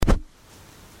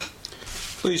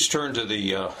Please turn to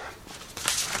the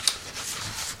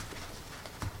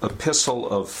epistle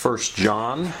of 1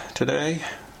 John today.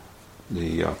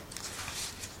 The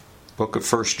book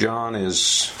of 1 John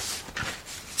is,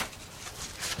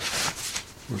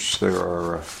 which there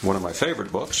are one of my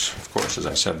favorite books, of course, as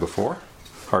I said before.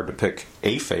 Hard to pick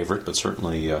a favorite, but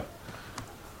certainly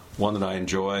one that I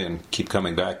enjoy and keep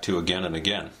coming back to again and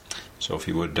again. So if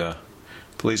you would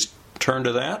please turn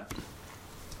to that,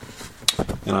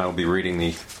 and I will be reading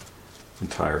the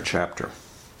entire chapter.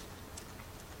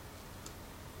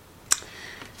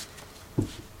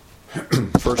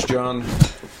 1 John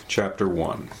chapter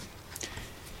 1.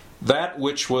 That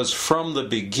which was from the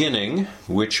beginning,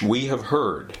 which we have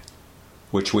heard,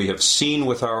 which we have seen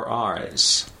with our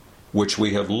eyes, which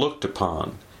we have looked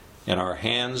upon, and our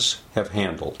hands have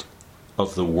handled,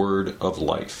 of the word of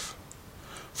life.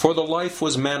 For the life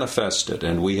was manifested,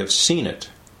 and we have seen it,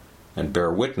 and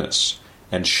bear witness,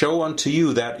 and show unto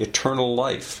you that eternal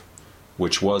life,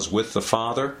 which was with the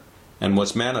Father, and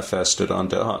was manifested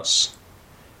unto us.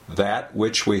 That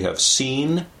which we have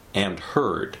seen and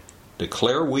heard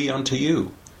declare we unto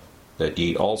you, that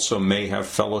ye also may have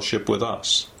fellowship with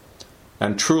us.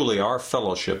 And truly our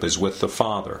fellowship is with the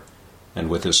Father, and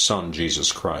with his Son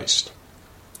Jesus Christ.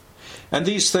 And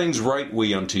these things write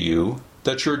we unto you,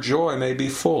 that your joy may be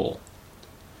full.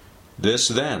 This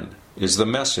then is the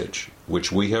message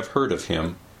which we have heard of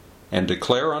him, and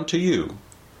declare unto you,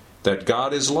 that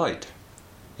God is light,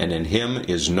 and in him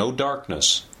is no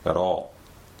darkness at all.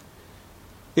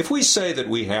 If we say that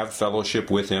we have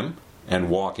fellowship with him, and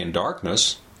walk in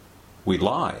darkness, we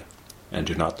lie, and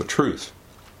do not the truth.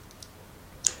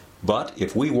 But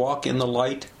if we walk in the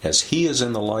light, as he is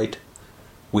in the light,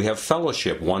 we have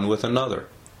fellowship one with another,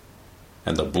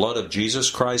 and the blood of Jesus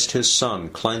Christ his Son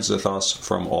cleanseth us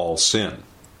from all sin.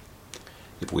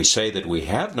 If we say that we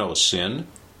have no sin,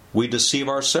 we deceive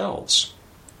ourselves,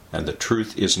 and the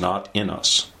truth is not in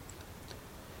us.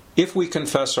 If we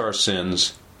confess our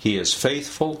sins, he is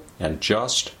faithful and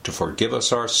just to forgive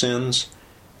us our sins,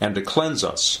 and to cleanse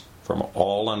us from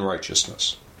all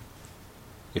unrighteousness.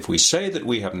 If we say that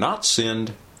we have not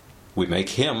sinned, we make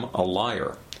him a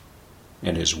liar,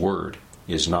 and his word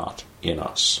is not in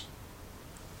us.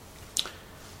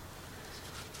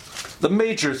 The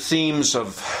major themes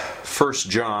of 1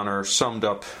 John are summed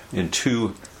up in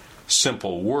two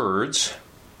simple words.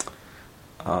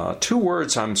 Two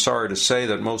words, I'm sorry to say,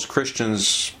 that most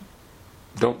Christians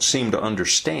don't seem to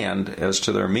understand as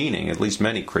to their meaning. At least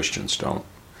many Christians don't.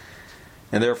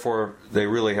 And therefore, they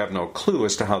really have no clue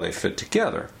as to how they fit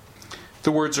together.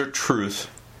 The words are truth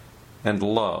and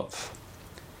love.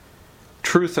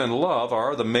 Truth and love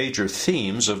are the major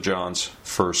themes of John's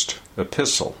first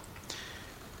epistle.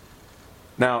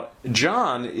 Now,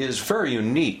 John is very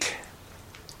unique.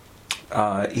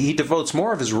 He devotes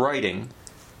more of his writing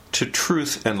to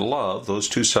truth and love, those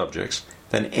two subjects,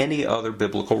 than any other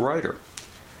biblical writer.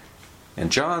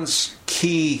 And John's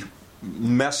key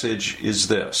message is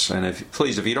this, and if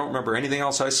you don't remember anything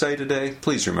else I say today,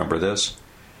 please remember this.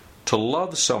 To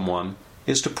love someone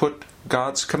is to put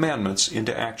God's commandments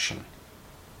into action.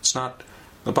 It's not,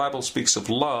 the Bible speaks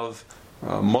of love,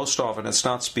 most often it's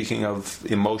not speaking of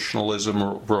emotionalism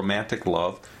or romantic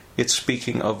love. It's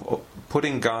speaking of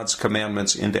putting God's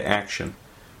commandments into action,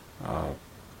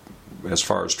 as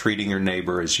far as treating your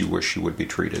neighbor as you wish you would be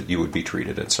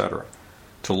treated, etc.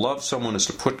 To love someone is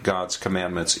to put God's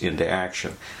commandments into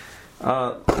action.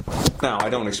 Now, I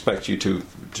don't expect you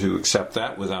to accept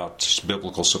that without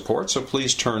biblical support, so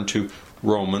please turn to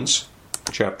Romans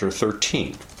chapter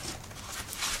 13.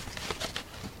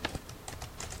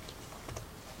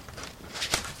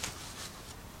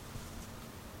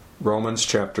 Romans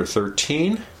chapter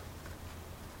 13.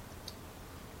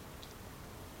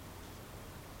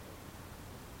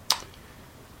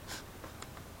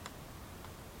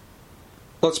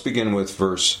 Let's begin with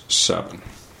verse 7.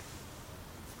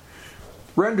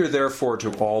 Render therefore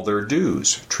to all their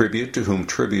dues, tribute to whom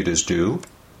tribute is due,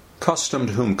 custom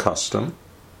to whom custom,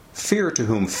 fear to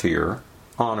whom fear,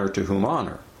 honor to whom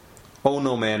honor. Owe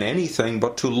no man anything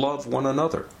but to love one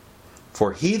another.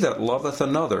 For he that loveth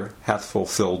another hath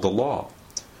fulfilled the law.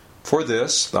 For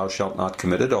this, thou shalt not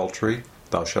commit adultery,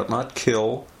 thou shalt not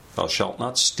kill, thou shalt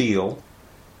not steal,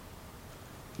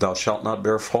 thou shalt not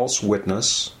bear false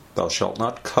witness, thou shalt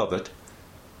not covet.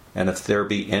 And if there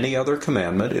be any other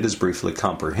commandment, it is briefly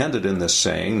comprehended in this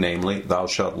saying, namely, thou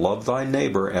shalt love thy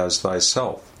neighbor as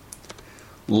thyself.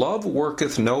 Love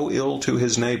worketh no ill to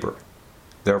his neighbor.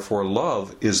 Therefore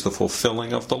love is the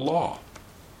fulfilling of the law.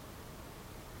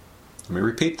 Let me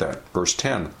repeat that. Verse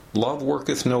 10. Love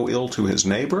worketh no ill to his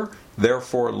neighbor,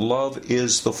 therefore love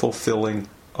is the fulfilling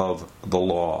of the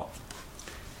law.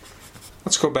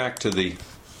 Let's go back to the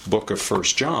book of 1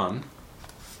 John.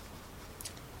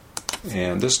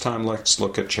 And this time let's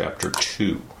look at chapter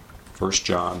 2. 1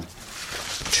 John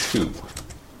 2.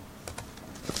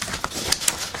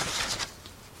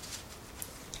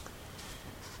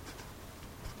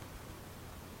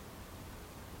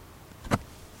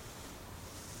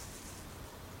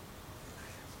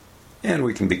 And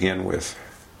we can begin with,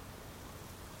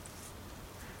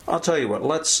 I'll tell you what,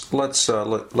 let's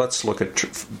look at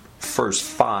verse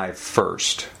 5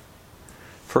 first.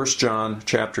 1 John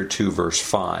chapter 2 verse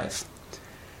 5.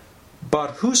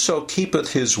 But whoso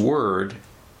keepeth his word,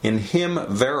 in him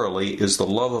verily is the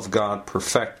love of God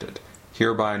perfected.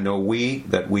 Hereby know we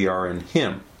that we are in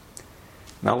him.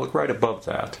 Now look right above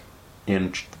that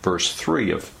in verse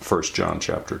 3 of 1 John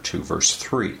chapter 2 verse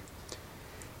 3.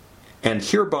 And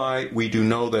hereby we do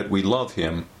know that we love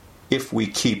him, if we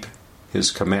keep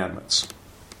his commandments.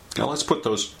 Now let's put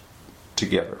those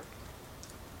together.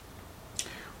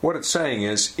 What it's saying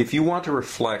is, if you want to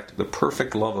reflect the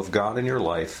perfect love of God in your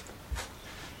life,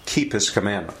 keep his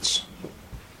commandments.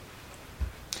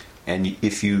 And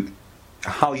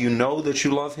how you know that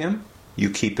you love him? You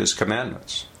keep his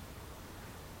commandments.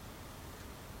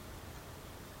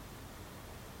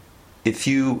 If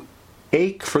you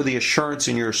ache for the assurance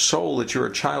in your soul that you're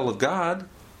a child of God,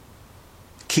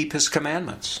 keep his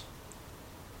commandments.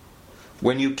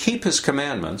 When you keep his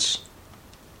commandments,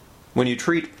 when you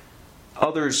treat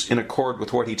others in accord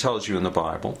with what he tells you in the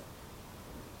Bible,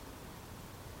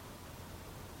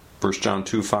 1 John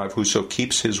 2:5, whoso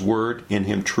keeps his word, in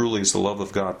him truly is the love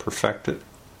of God perfected.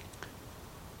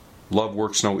 Love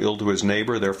works no ill to his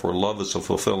neighbor, therefore love is the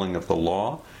fulfilling of the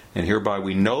law. And hereby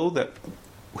we know that,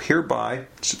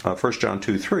 1 John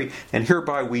 2:3, and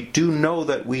hereby we do know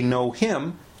that we know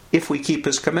him, if we keep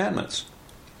his commandments.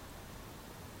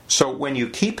 So when you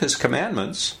keep his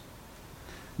commandments,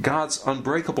 God's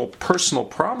unbreakable personal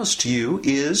promise to you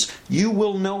is you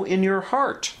will know in your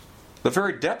heart, the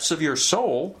very depths of your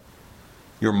soul,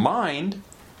 your mind,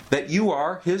 that you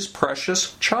are his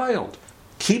precious child.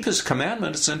 Keep his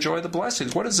commandments and enjoy the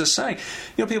blessings. What is this saying?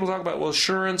 People talk about,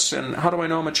 assurance, and how do I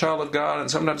know I'm a child of God?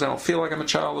 And sometimes I don't feel like I'm a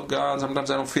child of God.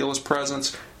 Sometimes I don't feel his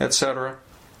presence, etc.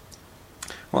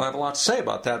 Well, I have a lot to say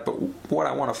about that, but what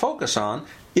I want to focus on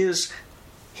is,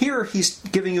 here he's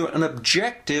giving you an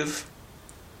objective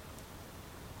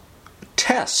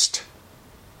test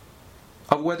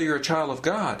of whether you're a child of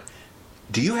God.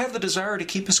 Do you have the desire to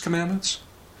keep his commandments?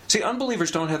 See,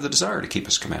 unbelievers don't have the desire to keep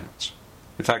his commandments.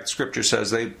 In fact, Scripture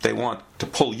says they want to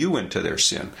pull you into their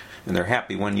sin, and they're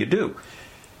happy when you do.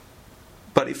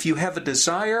 But if you have a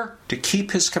desire to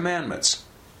keep his commandments,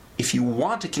 if you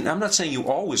want to keep, I'm not saying you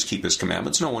always keep his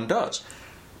commandments, no one does.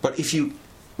 But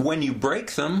when you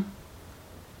break them,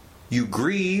 you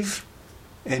grieve,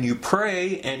 and you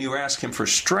pray, and you ask him for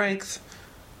strength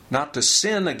not to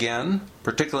sin again,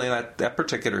 particularly that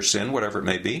particular sin, whatever it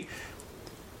may be.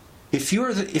 If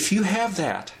you have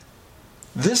that,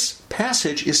 this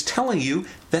passage is telling you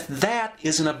that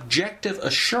is an objective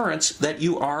assurance that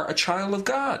you are a child of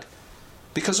God.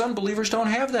 Because unbelievers don't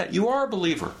have that. You are a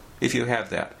believer if you have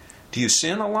that. Do you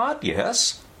sin a lot?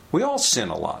 Yes. We all sin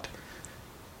a lot.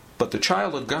 But the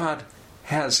child of God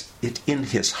has it in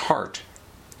his heart,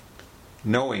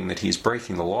 knowing that he's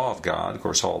breaking the law of God. Of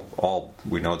course, all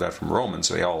we know that from Romans.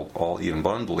 They all even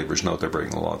unbelievers know they're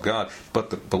breaking the law of God. But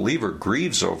the believer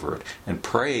grieves over it and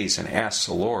prays and asks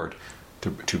the Lord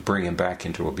to bring him back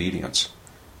into obedience.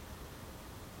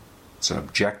 It's an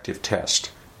objective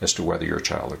test as to whether you're a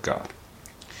child of God.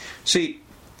 See,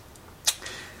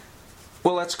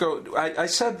 well, let's go. I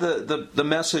said the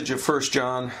message of 1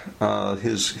 John,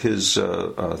 his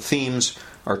themes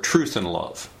are truth and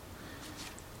love.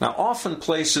 Now, often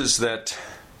places that,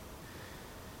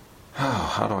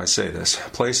 how do I say this?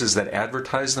 Places that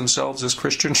advertise themselves as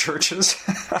Christian churches?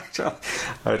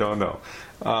 I don't know.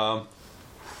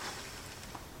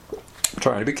 I'm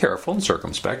trying to be careful and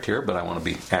circumspect here, but I want to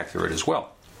be accurate as well.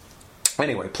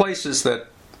 Anyway, places that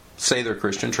say they're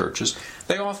Christian churches,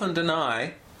 they often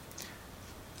deny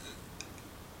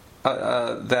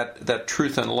that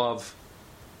truth and love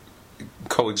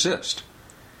coexist.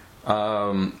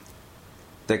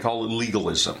 They call it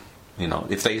legalism.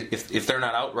 If they're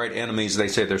not outright enemies, they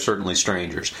say they're certainly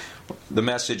strangers. The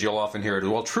message you'll often hear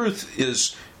is, truth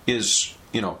is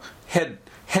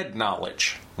head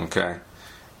knowledge, okay?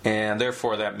 And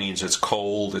therefore that means it's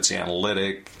cold, it's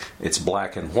analytic, it's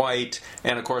black and white,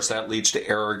 and of course that leads to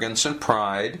arrogance and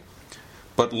pride.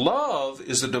 But love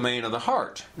is the domain of the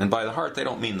heart, and by the heart they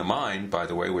don't mean the mind, by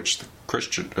the way, which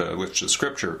the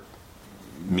Scripture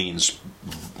means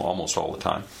almost all the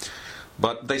time.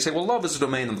 But they say, well, love is a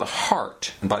domain of the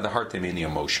heart. And by the heart, they mean the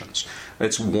emotions.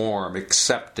 It's warm,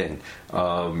 accepting.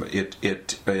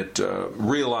 It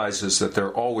realizes that there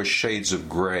are always shades of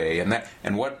gray. And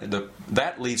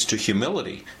that leads to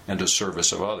humility and to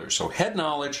service of others. So head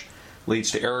knowledge leads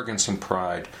to arrogance and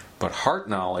pride. But heart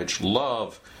knowledge,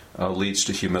 love, leads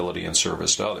to humility and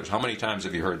service to others. How many times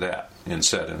have you heard that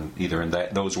said either in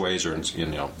those ways or in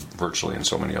virtually in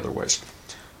so many other ways?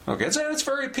 Okay, it's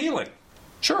very appealing.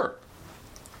 Sure.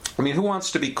 I mean, who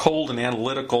wants to be cold and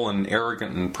analytical and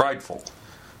arrogant and prideful?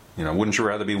 Wouldn't you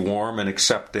rather be warm and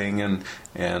accepting and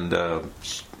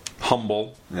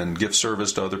humble and give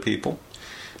service to other people?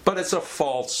 But it's a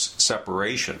false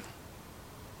separation.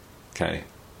 Okay?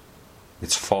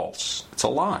 It's false. It's a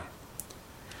lie.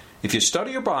 If you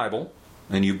study your Bible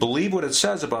and you believe what it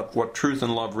says about what truth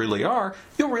and love really are,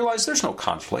 you'll realize there's no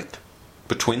conflict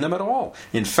between them at all.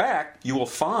 In fact, you will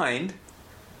find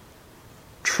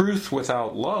truth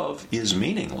without love is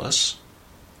meaningless,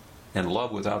 and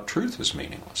love without truth is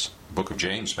meaningless. The book of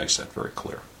James makes that very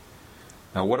clear.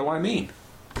 Now, what do I mean?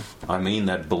 I mean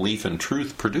that belief in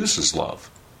truth produces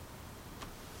love.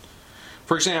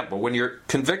 For example, when you're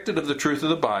convicted of the truth of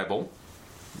the Bible,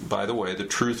 by the way, the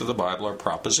truth of the Bible are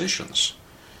propositions.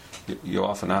 You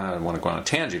often, I don't want to go on a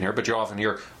tangent here, but you often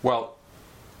hear, well,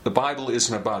 the Bible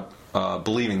isn't about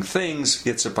believing things,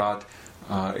 it's about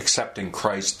accepting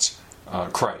Christ,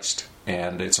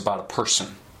 and it's about a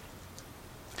person.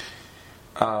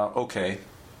 Okay,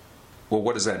 well,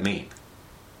 what does that mean?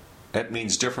 That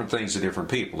means different things to different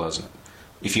people, doesn't it?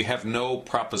 If you have no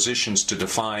propositions to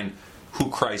define who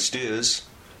Christ is,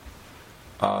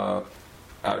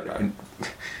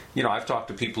 I've talked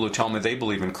to people who tell me they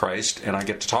believe in Christ, and I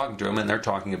get to talking to them, and they're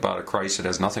talking about a Christ that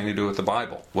has nothing to do with the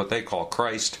Bible. What they call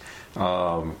Christ,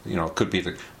 could be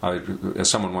as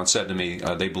someone once said to me,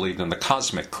 they believed in the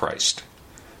cosmic Christ.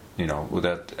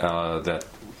 That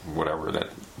whatever that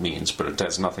means, but it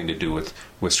has nothing to do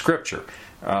with Scripture.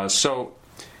 So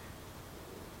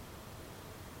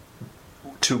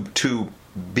to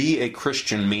be a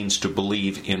Christian means to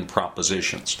believe in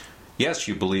propositions. Yes,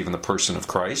 you believe in the person of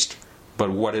Christ, but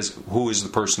who is the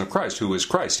person of Christ? Who is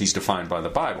Christ? He's defined by the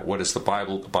Bible. What is the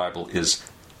Bible? The Bible is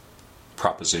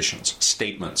propositions,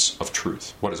 statements of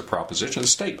truth. What is a proposition? A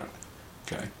statement.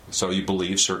 Okay, so you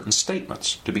believe certain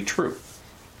statements to be true,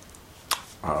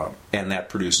 and that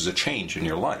produces a change in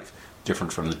your life.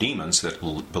 Different from the demons that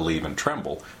believe and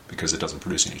tremble because it doesn't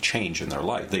produce any change in their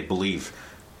life. They believe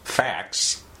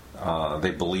facts.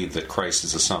 They believe that Christ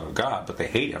is the Son of God, but they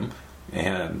hate Him.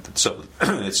 And so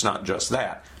it's not just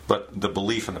that, but the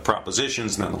belief in the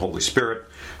propositions, and then the Holy Spirit,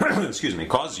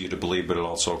 causes you to believe, but it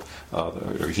also,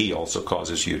 He also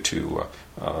causes you to,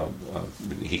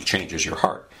 He changes your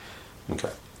heart. Okay.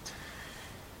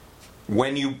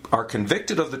 When you are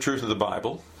convicted of the truth of the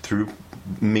Bible, through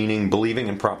meaning believing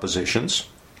in propositions,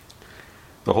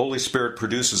 the Holy Spirit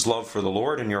produces love for the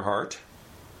Lord in your heart,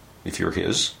 if you're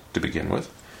His to begin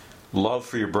with, love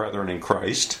for your brethren in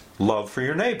Christ, love for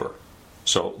your neighbor.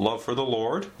 So, love for the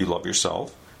Lord, you love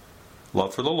yourself.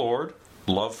 Love for the Lord,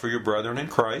 love for your brethren in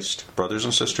Christ, brothers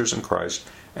and sisters in Christ,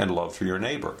 and love for your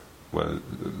neighbor. Well,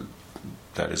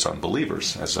 that is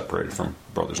unbelievers, as separated from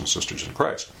brothers and sisters in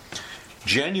Christ.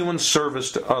 Genuine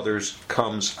service to others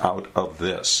comes out of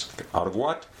this. Out of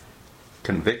what?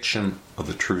 Conviction of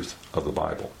the truth of the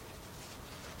Bible.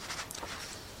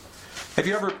 Have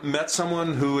you ever met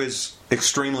someone who is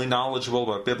extremely knowledgeable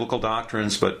about biblical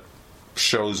doctrines, but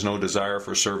shows no desire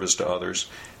for service to others?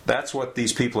 That's what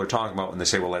these people are talking about when they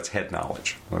say, well, that's head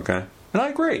knowledge. Okay? And I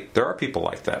agree. There are people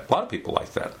like that. A lot of people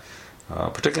like that.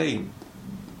 Particularly,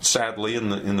 sadly, in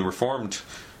the Reformed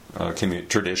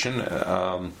tradition,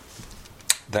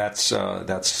 that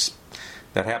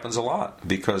happens a lot.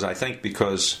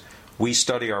 Because we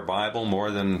study our Bible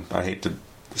more than, I hate to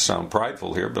sound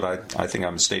prideful here, but I think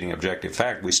I'm stating objective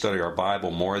fact. We study our Bible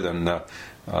more than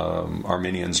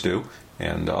Arminians do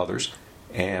and others.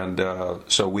 And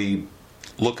so we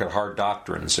look at hard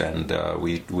doctrines, and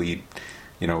we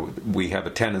have a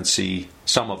tendency,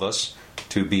 some of us,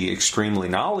 to be extremely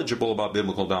knowledgeable about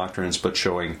biblical doctrines, but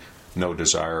showing no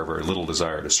desire, very little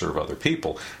desire to serve other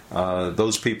people.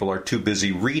 Those people are too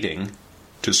busy reading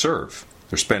to serve.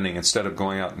 They're spending, instead of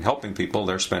going out and helping people,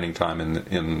 they're spending time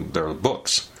in their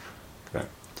books. Okay.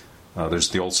 There's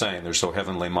the old saying, they're so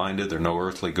heavenly minded, they're no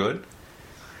earthly good.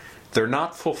 They're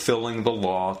not fulfilling the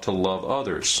law to love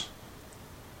others.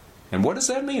 And what does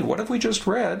that mean? What have we just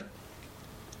read?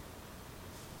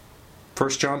 1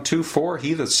 John 2:4,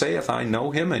 he that saith, I know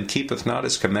him, and keepeth not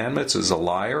his commandments, is a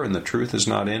liar, and the truth is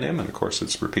not in him. And of course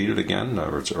it's repeated again,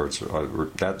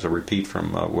 that's a repeat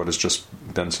from what has just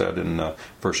been said in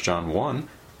 1 John 1.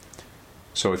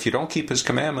 So if you don't keep his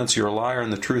commandments, you're a liar,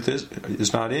 and the truth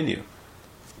is not in you.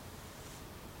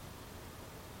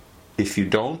 If you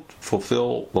don't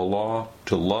fulfill the law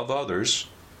to love others,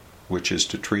 which is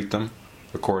to treat them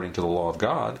according to the law of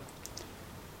God,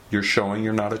 you're showing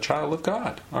you're not a child of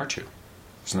God, aren't you?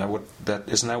 Isn't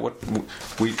that what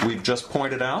we've just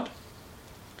pointed out?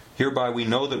 Hereby we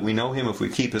know that we know him if we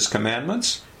keep his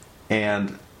commandments,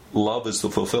 and love is the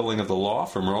fulfilling of the law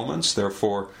from Romans.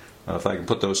 Therefore, if I can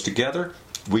put those together,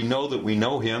 we know that we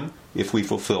know him if we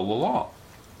fulfill the law.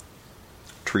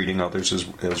 Treating others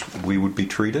as we would be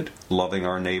treated, loving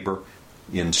our neighbor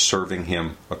in serving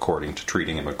him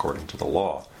treating him according to the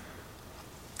law.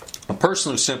 A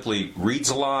person who simply reads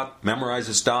a lot,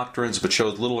 memorizes doctrines, but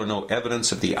shows little or no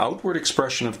evidence of the outward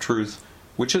expression of truth,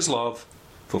 which is love,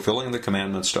 fulfilling the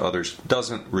commandments to others,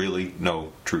 doesn't really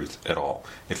know truth at all.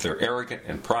 If they're arrogant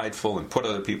and prideful and put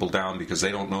other people down because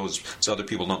they don't know other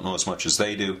people don't know as much as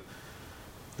they do,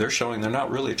 they're showing they're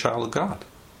not really a child of God.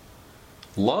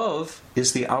 Love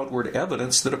is the outward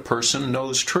evidence that a person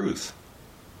knows truth.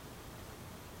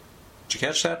 Did you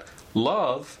catch that?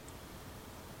 Love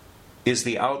is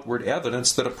the outward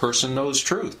evidence that a person knows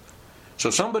truth. So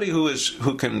somebody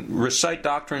who can recite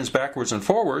doctrines backwards and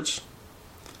forwards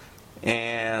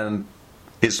and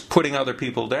is putting other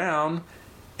people down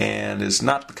and is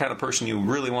not the kind of person you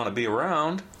really want to be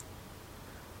around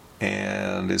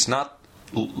and is not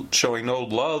showing no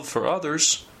love for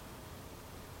others,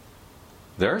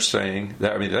 they're saying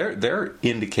that, they're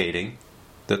indicating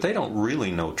that they don't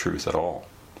really know truth at all.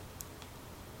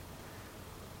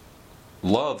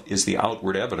 Love is the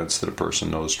outward evidence that a person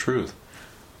knows truth.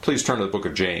 Please turn to the book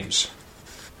of James.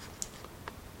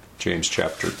 James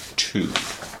chapter 2,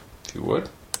 if you would.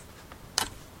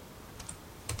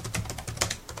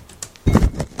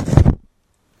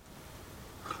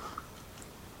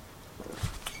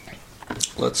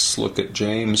 Let's look at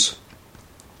James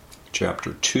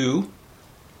chapter 2.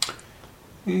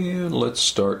 And let's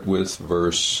start with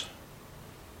verse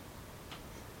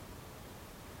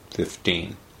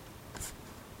 15.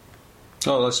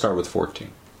 Oh, let's start with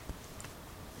 14.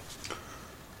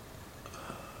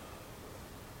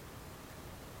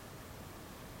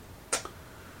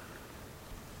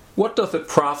 What doth it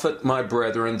profit, my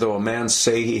brethren, though a man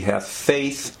say he hath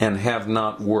faith and have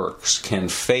not works? Can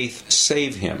faith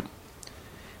save him?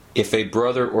 If a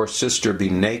brother or sister be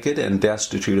naked and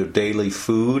destitute of daily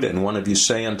food, and one of you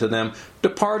say unto them,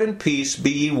 Depart in peace, be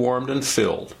ye warmed and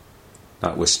filled,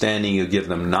 notwithstanding you give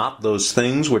them not those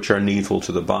things which are needful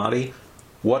to the body,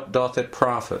 what doth it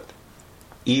profit?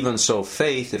 Even so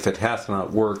faith, if it hath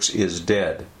not works, is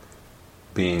dead,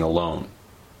 being alone.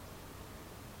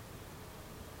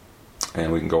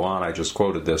 And we can go on. I just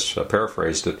quoted this,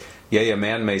 paraphrased it. Yea, a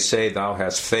man may say, Thou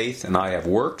hast faith, and I have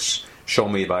works. Show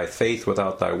me thy faith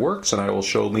without thy works, and I will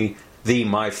show thee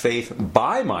my faith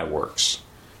by my works.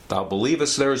 Thou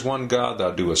believest there is one God, thou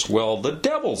doest well. The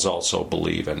devils also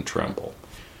believe and tremble.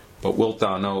 But wilt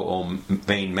thou know, O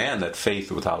vain man, that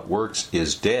faith without works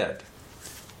is dead,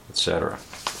 etc.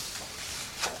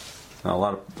 Now, a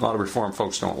lot of Reformed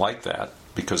folks don't like that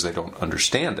because they don't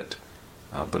understand it.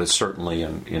 But it's certainly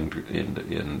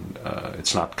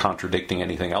it's not contradicting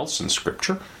anything else in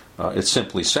Scripture. It's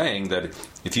simply saying that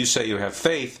if you say you have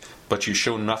faith, but you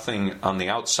show nothing on the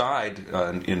outside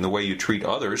in the way you treat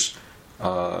others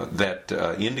that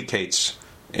indicates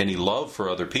any love for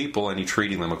other people, any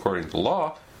treating them according to the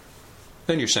law,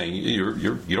 then you're saying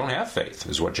you don't have faith,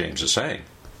 is what James is saying.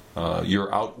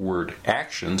 Your outward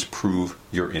actions prove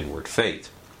your inward faith.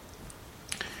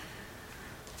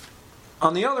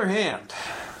 On the other hand,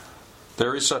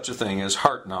 there is such a thing as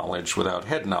heart knowledge without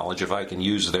head knowledge, if I can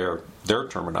use their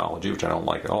terminology, which I don't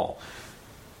like at all.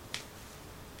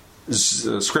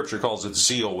 Scripture calls it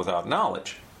zeal without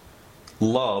knowledge.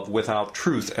 Love without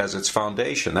truth as its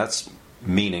foundation. That's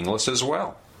meaningless as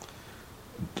well.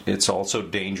 It's also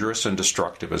dangerous and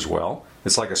destructive as well.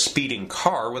 It's like a speeding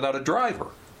car without a driver.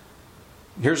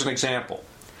 Here's an example.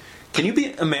 Can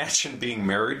you imagine being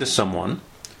married to someone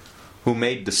who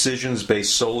made decisions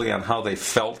based solely on how they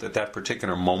felt at that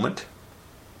particular moment,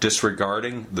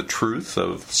 disregarding the truth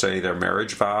of, say, their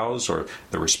marriage vows or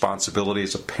their responsibility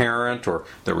as a parent or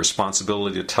their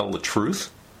responsibility to tell the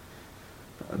truth?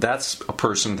 That's a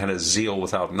person that has zeal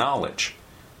without knowledge.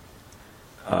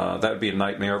 that would be a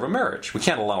nightmare of a marriage. We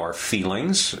can't allow our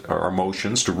feelings or our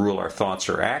emotions to rule our thoughts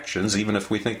or actions, even if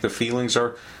we think the feelings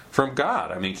are from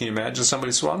God. I mean, can you imagine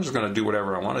somebody says, well, I'm just going to do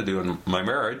whatever I want to do in my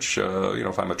marriage.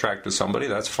 If I'm attracted to somebody,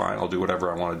 that's fine. I'll do whatever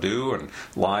I want to do and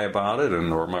lie about it,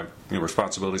 or my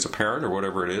responsibility as a parent, or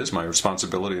whatever it is, my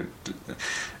responsibility.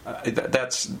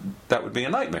 That would be a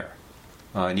nightmare.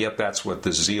 And yet that's what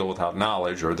this zeal without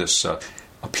knowledge, or this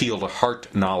appeal to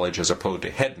heart knowledge as opposed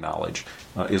to head knowledge,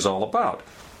 is all about.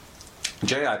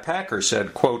 J.I. Packer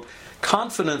said, quote,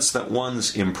 confidence that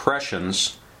one's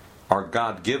impressions are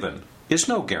God-given is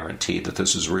no guarantee that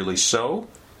this is really so,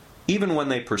 even when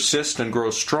they persist and grow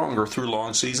stronger through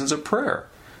long seasons of prayer.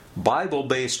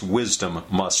 Bible-based wisdom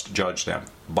must judge them.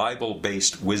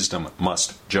 Bible-based wisdom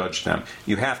must judge them.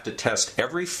 You have to test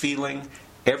every feeling,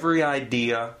 every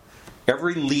idea,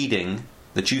 every leading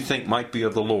that you think might be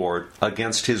of the Lord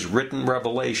against His written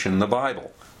revelation in the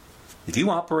Bible. If you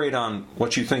operate on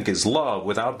what you think is love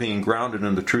without being grounded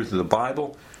in the truth of the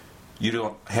Bible, you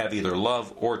don't have either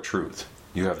love or truth.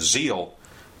 You have zeal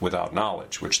without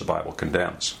knowledge, which the Bible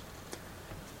condemns.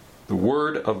 The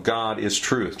Word of God is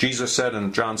truth. Jesus said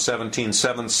in John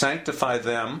 17:7, sanctify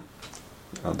them,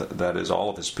 that is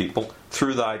all of His people,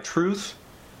 through thy truth.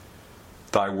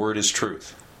 Thy word is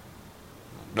truth.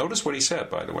 Notice what He said,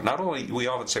 by the way. Not only, we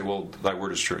often say, well, thy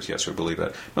word is truth. Yes, we believe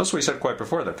that. Notice what He said quite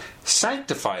before that.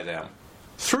 Sanctify them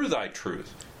through thy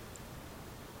truth.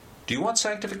 Do you want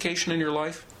sanctification in your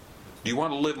life? Do you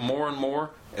want to live more and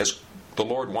more as the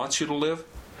Lord wants you to live?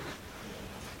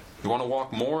 You want to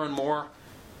walk more and more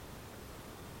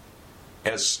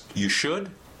as you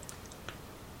should?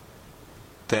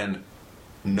 Then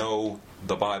know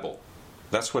the Bible.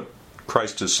 That's what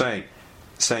Christ is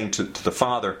saying to the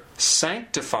Father,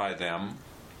 sanctify them,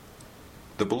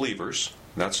 the believers,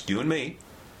 that's you and me,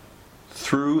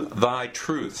 through thy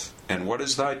truth. And what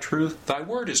is thy truth? Thy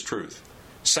word is truth.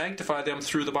 Sanctify them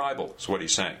through the Bible, is what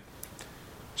He's saying.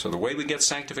 So the way we get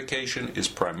sanctification is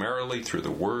primarily through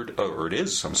the Word, it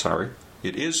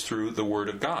is through the Word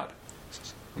of God.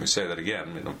 Let me say that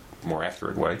again in a more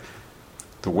accurate way.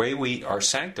 The way we are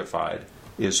sanctified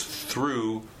is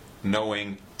through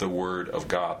knowing the Word of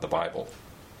God, the Bible,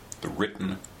 the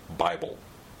written Bible.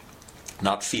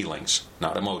 Not feelings,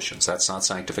 not emotions. That's not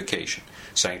sanctification.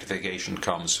 Sanctification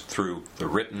comes through the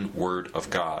written Word of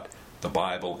God, the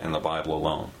Bible and the Bible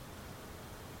alone.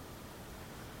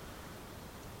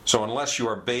 So unless you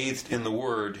are bathed in the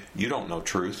Word, you don't know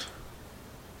truth.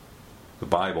 The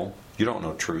Bible, you don't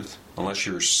know truth. Unless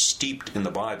you're steeped in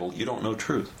the Bible, you don't know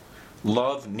truth.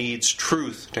 Love needs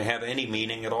truth to have any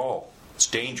meaning at all. It's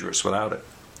dangerous without it.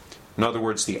 In other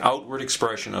words, the outward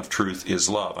expression of truth is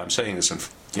love. I'm saying this in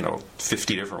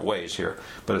 50 different ways here,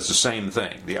 but it's the same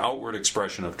thing. The outward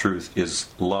expression of truth is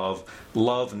love.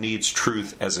 Love needs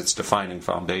truth as its defining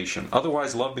foundation.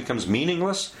 Otherwise, love becomes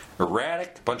meaningless,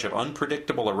 erratic, a bunch of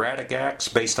unpredictable, erratic acts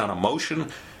based on emotion,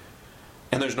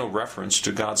 and there's no reference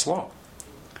to God's law.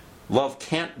 Love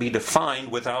can't be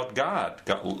defined without God.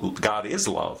 God is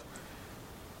love.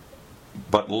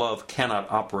 But love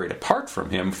cannot operate apart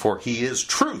from Him, for He is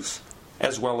truth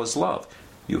as well as love.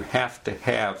 You have to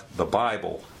have the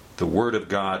Bible, the Word of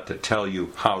God, to tell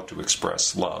you how to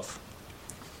express love.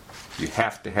 You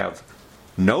have to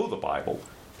know the Bible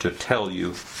to tell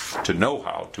you to know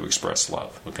how to express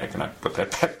love. Okay, can I put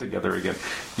that back together again?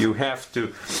 You have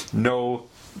to know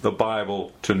the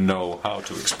Bible to know how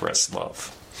to express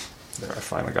love. There, I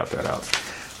finally got that out.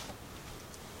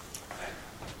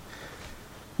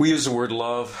 We use the word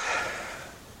love.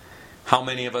 How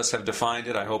many of us have defined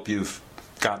it? I hope you've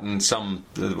gotten some,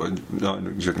 but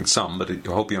I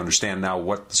hope you understand now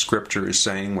what the Scripture is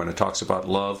saying when it talks about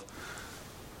love.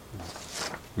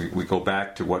 We go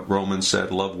back to what Romans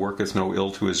said, love worketh no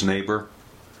ill to his neighbor.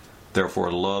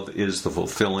 Therefore love is the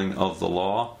fulfilling of the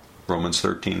law. Romans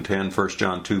 13:10, 1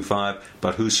 John 2:5.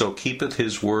 But whoso keepeth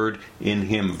his word, in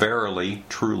him verily,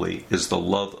 truly, is the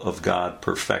love of God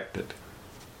perfected.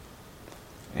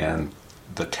 And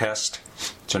the test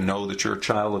to know that you're a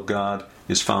child of God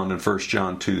is found in 1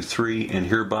 John 2:3. And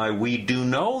hereby we do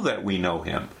know that we know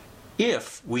Him,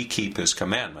 if we keep His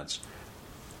commandments,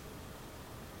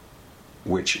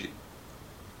 which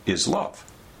is love.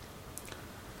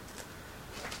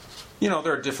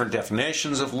 There are different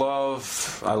definitions of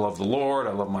love. I love the Lord,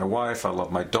 I love my wife, I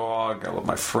love my dog, I love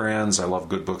my friends, I love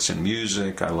good books and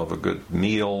music, I love a good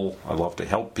meal, I love to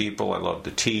help people, I love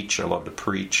to teach, I love to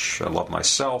preach, I love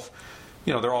myself.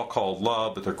 They're all called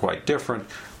love, but they're quite different.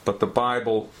 But the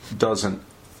Bible doesn't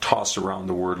toss around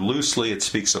the word loosely. It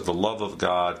speaks of the love of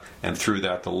God, and through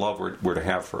that the love we're to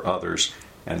have for others,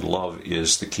 and love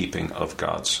is the keeping of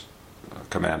God's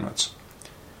commandments.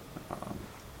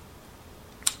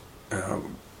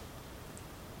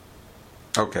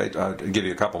 Okay, I'll give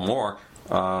you a couple more.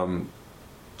 2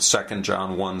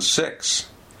 John 1:6.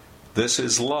 This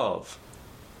is love,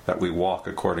 that we walk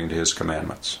according to His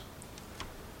commandments.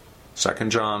 2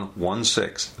 John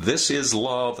 1:6. This is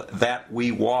love, that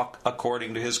we walk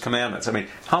according to His commandments. I mean,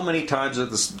 how many times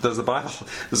does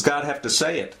God have to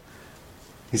say it?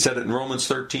 He said it in Romans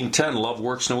 13:10. Love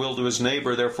works no ill to his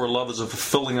neighbor, therefore love is a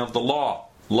fulfilling of the law.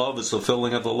 Love is the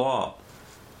fulfilling of the law.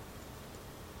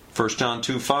 1 John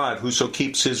 2:5. Whoso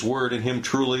keeps His word, in him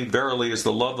truly, verily, is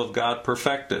the love of God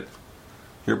perfected.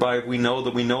 Hereby we know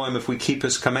that we know Him if we keep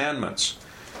His commandments.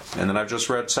 And then I've just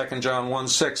read 2 John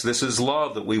 1:6. This is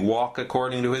love, that we walk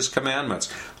according to His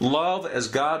commandments. Love, as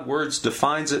God's words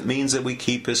defines it, means that we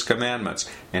keep His commandments.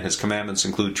 And His commandments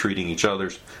include treating each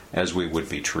other as we would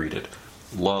be treated.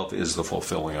 Love is the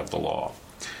fulfilling of the law.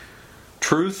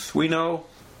 Truth, we know.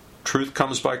 Truth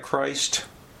comes by Christ.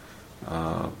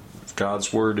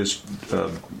 God's word is...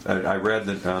 I read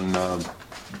that on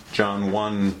John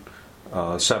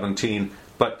 1:17.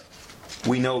 But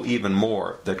we know even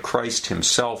more, that Christ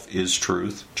Himself is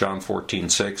truth. John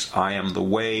 14:6. I am the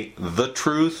way, the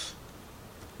truth,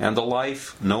 and the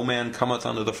life. No man cometh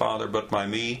unto the Father but by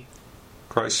me,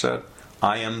 Christ said.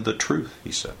 I am the truth,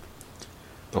 He said.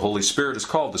 The Holy Spirit is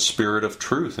called the Spirit of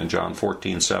truth in John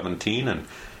 14:17 and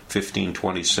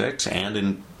 15:26, and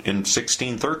in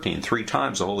 16:13. 3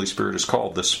 times the Holy Spirit is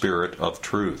called the Spirit of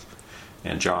truth.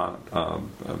 And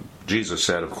Jesus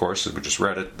said, of course, as we just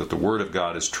read it, that the Word of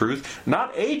God is truth.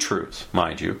 Not a truth,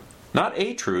 mind you. Not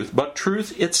a truth, but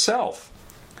truth itself.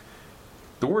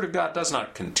 The Word of God does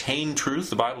not contain truth.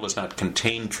 The Bible does not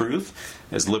contain truth,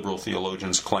 as liberal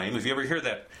theologians claim. If you ever hear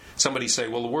that, somebody say,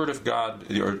 well, the Word of God,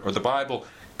 or the Bible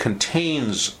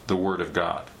contains the Word of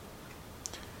God,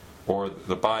 or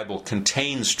the Bible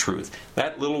contains truth.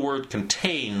 That little word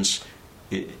contains...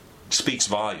 speaks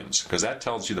volumes, because that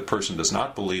tells you the person does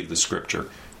not believe the Scripture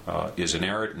is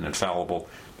inerrant and infallible,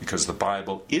 because the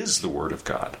Bible is the Word of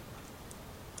God.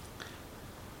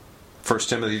 1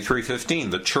 Timothy 3:15,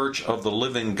 the church of the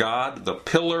living God, the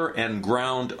pillar and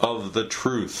ground of the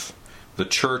truth. The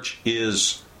church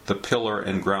is the pillar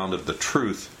and ground of the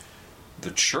truth.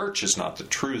 The church is not the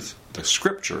truth. The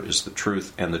Scripture is the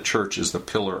truth, and the church is the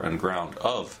pillar and ground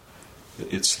of.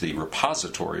 It's the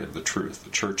repository of the truth. The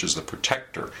church is the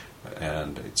protector,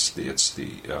 and it's the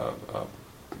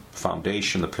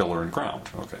foundation, the pillar and ground,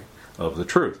 of the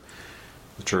truth.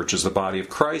 The church is the body of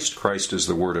Christ. Christ is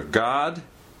the Word of God.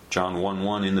 John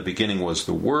 1:1, in the beginning was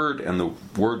the Word, and the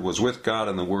Word was with God,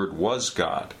 and the Word was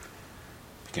God.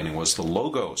 The beginning was the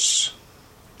Logos.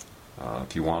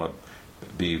 If you want to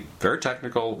be very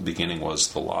technical, the beginning was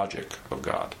the logic of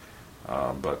God.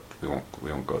 But we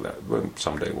won't go that.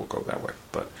 Someday we'll go that way.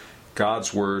 But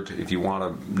God's Word, if you want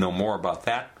to know more about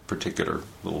that particular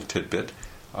little tidbit,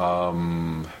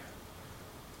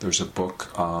 there's a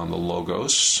book on the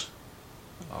Logos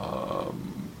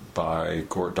by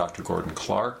Dr. Gordon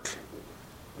Clark,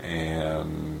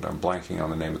 and I'm blanking on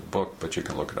the name of the book, but you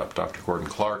can look it up. Dr. Gordon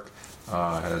Clark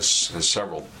has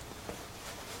several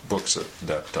books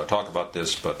that talk about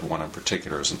this, but one in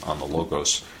particular is on the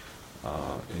Logos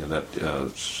that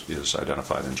is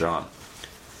identified in John.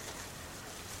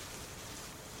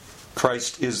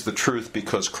 Christ is the truth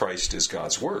because Christ is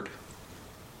God's Word.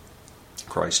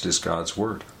 Christ is God's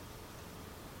Word.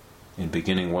 In the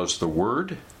beginning was the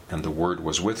Word, and the Word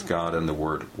was with God, and the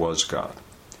Word was God.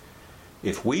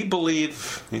 If we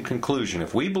believe, in conclusion,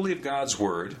 if we believe God's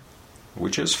Word,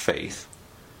 which is faith,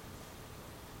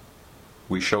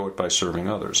 we show it by serving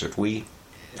others.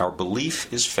 Our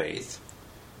belief is faith,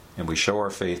 and we show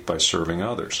our faith by serving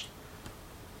others.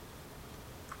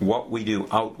 What we do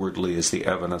outwardly is the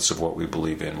evidence of what we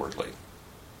believe inwardly.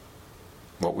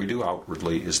 What we do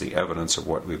outwardly is the evidence of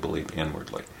what we believe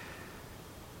inwardly.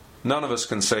 None of us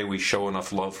can say we show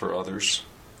enough love for others.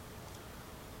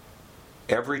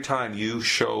 Every time you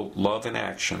show love in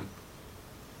action,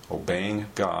 obeying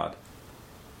God,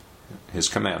 His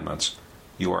commandments,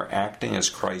 you are acting as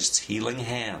Christ's healing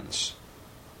hands.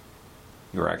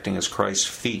 You are acting as Christ's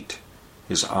feet,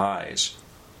 His eyes,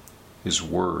 His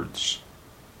words.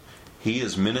 He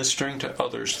is ministering to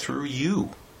others through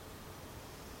you.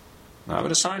 I have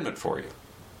an assignment for you.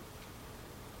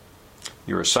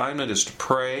 Your assignment is to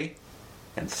pray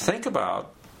and think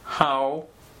about how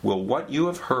will what you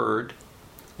have heard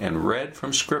and read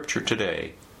from Scripture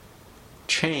today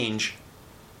change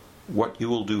what you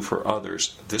will do for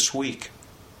others this week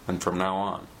and from now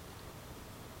on.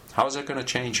 How is that going to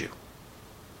change you?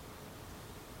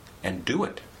 And do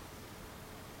it.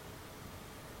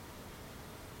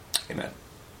 Amen.